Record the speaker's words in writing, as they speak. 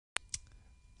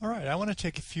Alright, I want to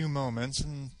take a few moments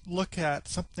and look at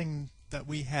something that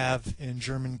we have in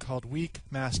German called weak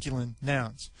masculine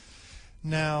nouns.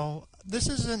 Now, this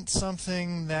isn't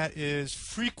something that is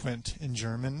frequent in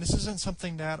German. This isn't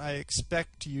something that I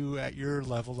expect you at your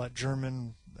level, at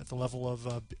the level of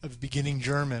a beginning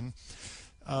German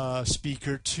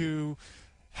speaker, to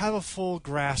have a full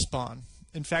grasp on.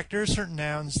 In fact, there are certain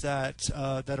nouns that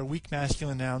are weak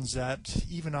masculine nouns that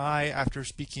even I, after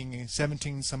speaking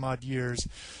 17 some odd years,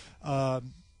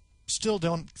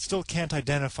 still can't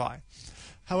identify.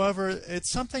 However,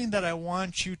 it's something that I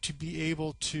want you to be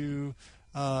able to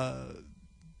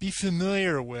be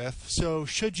familiar with. So,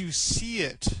 should you see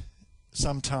it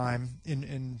sometime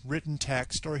in written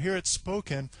text or hear it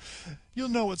spoken, you'll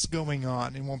know what's going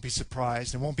on and won't be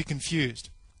surprised and won't be confused.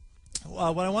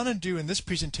 What I want to do in this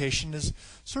presentation is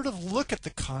sort of look at the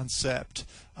concept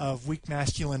of weak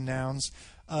masculine nouns,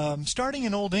 starting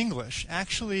in Old English.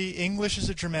 Actually, English is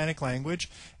a Germanic language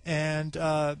and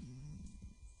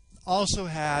also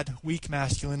had weak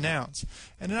masculine nouns.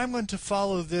 And then I'm going to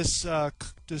follow this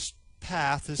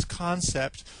path, this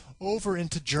concept, over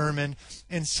into German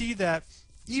and see that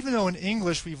even though in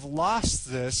English we've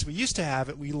lost this, we used to have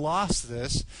it, we lost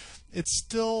this, it's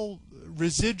still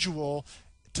residual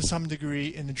to some degree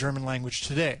in the German language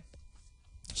today.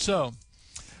 So,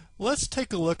 let's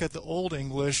take a look at the Old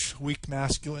English weak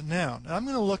masculine noun. And I'm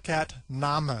going to look at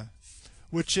Name,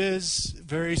 which is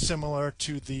very similar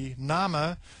to the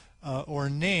Name or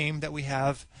name that we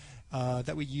have,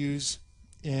 that we use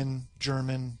in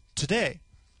German today.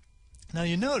 Now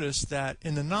you notice that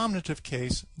in the nominative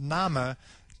case, Name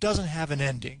doesn't have an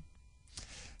ending.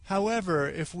 However,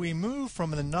 if we move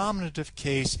from the nominative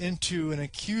case into an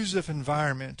accusative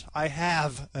environment, I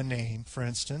have a name, for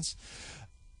instance,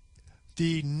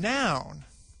 the noun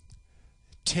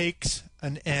takes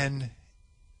an N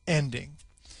ending.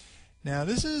 Now,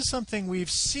 this is something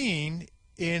we've seen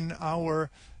in our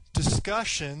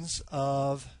discussions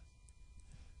of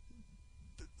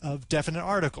definite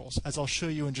articles, as I'll show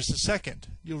you in just a second.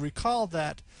 You'll recall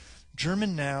that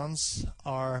German nouns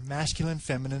are masculine,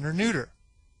 feminine, or neuter,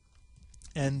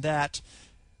 and that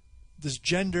this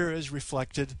gender is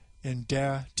reflected in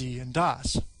der, die, and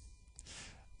das.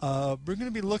 We're going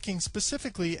to be looking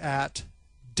specifically at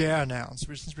der nouns,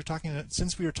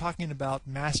 since we are talking about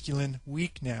masculine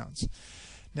weak nouns.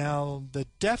 Now, the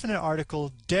definite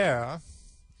article der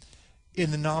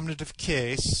in the nominative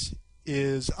case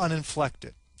is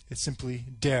uninflected. It's simply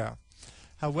der.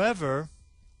 However,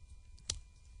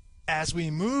 as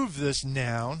we move this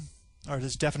noun, or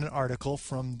this definite article,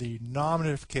 from the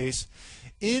nominative case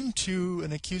into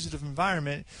an accusative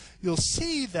environment, you'll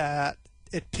see that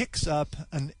it picks up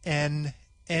an N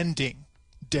ending.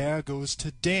 Der goes to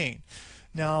den.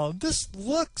 Now, this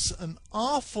looks an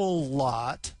awful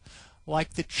lot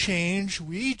like the change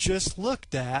we just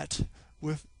looked at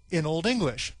in Old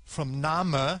English, from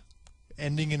Name,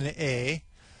 ending in an A,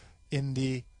 in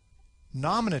the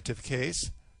nominative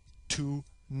case, to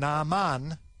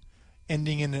Naman,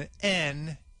 ending in an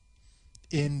N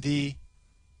in the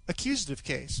accusative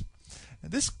case. Now,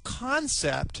 this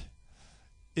concept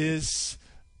is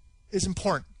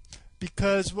important,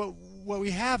 because what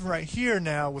we have right here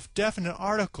now with definite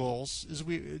articles is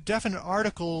definite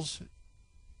articles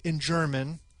in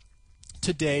German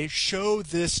today show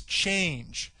this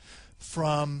change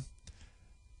from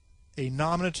a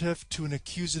nominative to an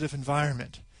accusative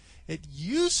environment. It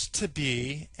used to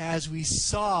be, as we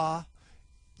saw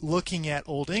looking at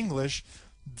Old English,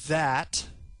 that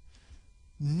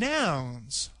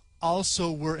nouns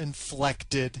also were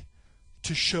inflected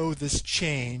to show this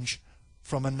change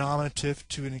from a nominative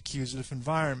to an accusative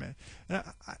environment. And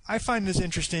I find this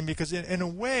interesting because in a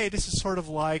way this is sort of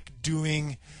like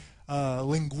doing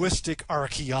linguistic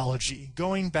archaeology,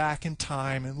 going back in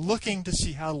time and looking to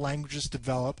see how languages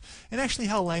develop and actually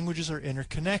how languages are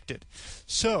interconnected.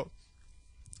 So,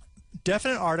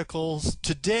 definite articles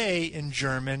today in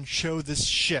German show this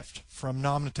shift from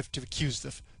nominative to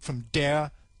accusative, from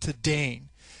der to den.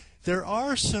 There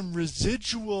are some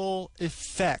residual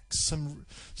effects, some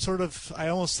sort of, I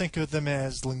almost think of them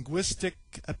as linguistic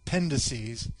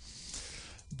appendices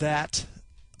that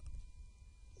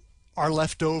are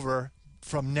left over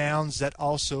from nouns that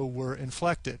also were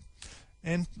inflected.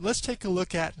 And let's take a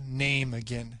look at name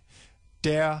again.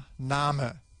 Der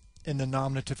Name in the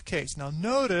nominative case. Now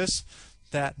notice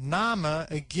that Name,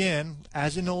 again,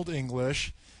 as in Old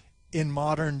English, in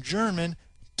modern German,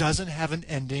 doesn't have an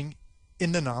ending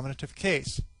in the nominative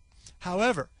case.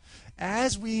 However,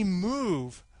 as we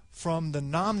move from the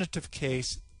nominative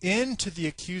case into the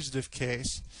accusative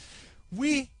case,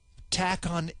 we tack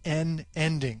on N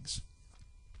endings.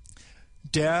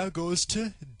 Der goes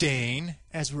to den,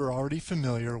 as we're already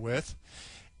familiar with,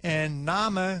 and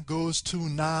Name goes to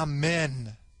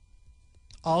Namen,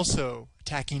 also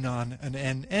tacking on an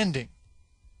N ending.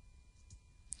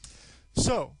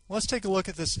 So, let's take a look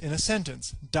at this in a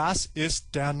sentence. Das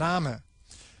ist der Name.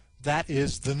 That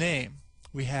is the name.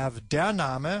 We have der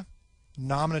Name,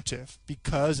 nominative,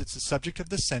 because it's the subject of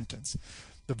the sentence.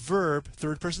 The verb,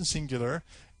 third person singular,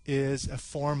 is a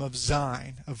form of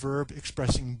sein, a verb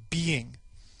expressing being,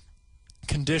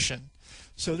 condition.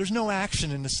 So there's no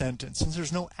action in the sentence. Since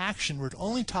there's no action, we're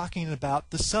only talking about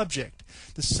the subject.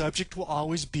 The subject will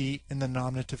always be in the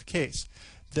nominative case.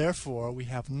 Therefore, we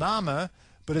have Name,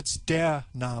 but it's der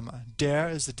Name. Der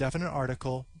is the definite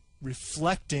article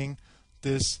reflecting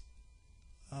this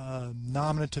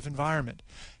nominative environment.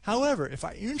 However, if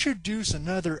I introduce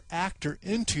another actor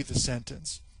into the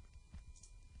sentence,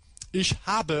 Ich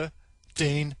habe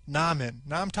den Namen.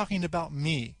 Now I'm talking about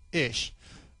me, ich.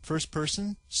 First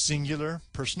person, singular,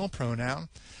 personal pronoun,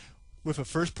 with a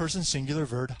first person singular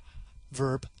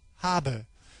verb habe.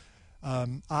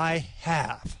 I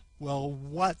have. Well,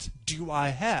 what do I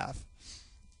have?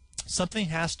 Something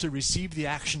has to receive the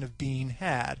action of being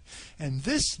had, and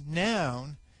this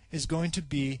noun is going to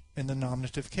be in the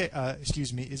nominative case.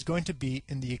 Is going to be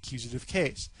in the accusative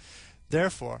case.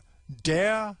 Therefore,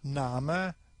 der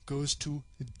Name goes to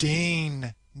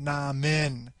den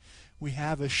Namen. We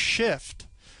have a shift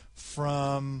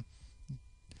from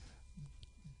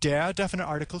der definite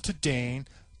article to den,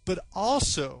 but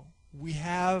also we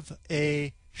have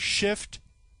a shift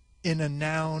in a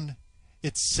noun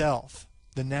itself.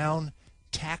 The noun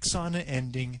tacks on an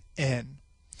ending n,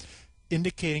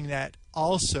 indicating that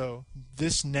also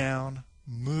this noun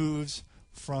moves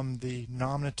from the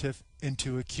nominative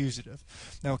into accusative.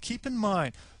 Now keep in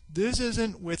mind, this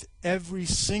isn't with every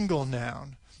single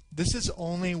noun. This is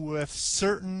only with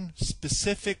certain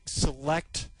specific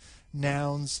select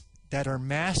nouns that are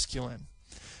masculine.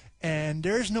 And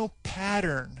there's no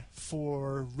pattern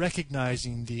for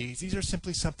recognizing these. These are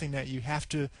simply something that you have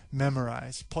to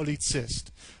memorize.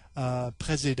 Polizist,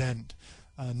 Präsident,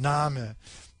 Name.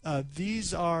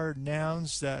 These are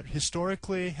nouns that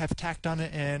historically have tacked on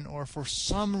an N, or for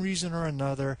some reason or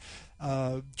another,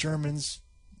 Germans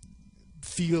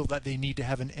feel that they need to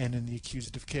have an N in the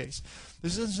accusative case.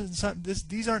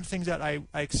 These aren't things that I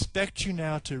expect you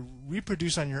now to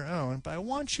reproduce on your own, but I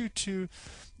want you to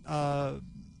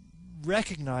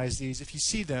recognize these if you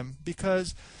see them,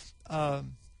 because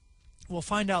we'll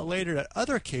find out later that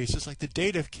other cases, like the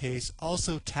dative case,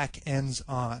 also tack N's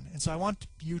on. And so I want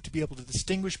you to be able to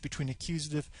distinguish between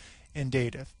accusative and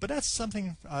dative. But that's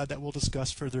something that we'll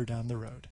discuss further down the road.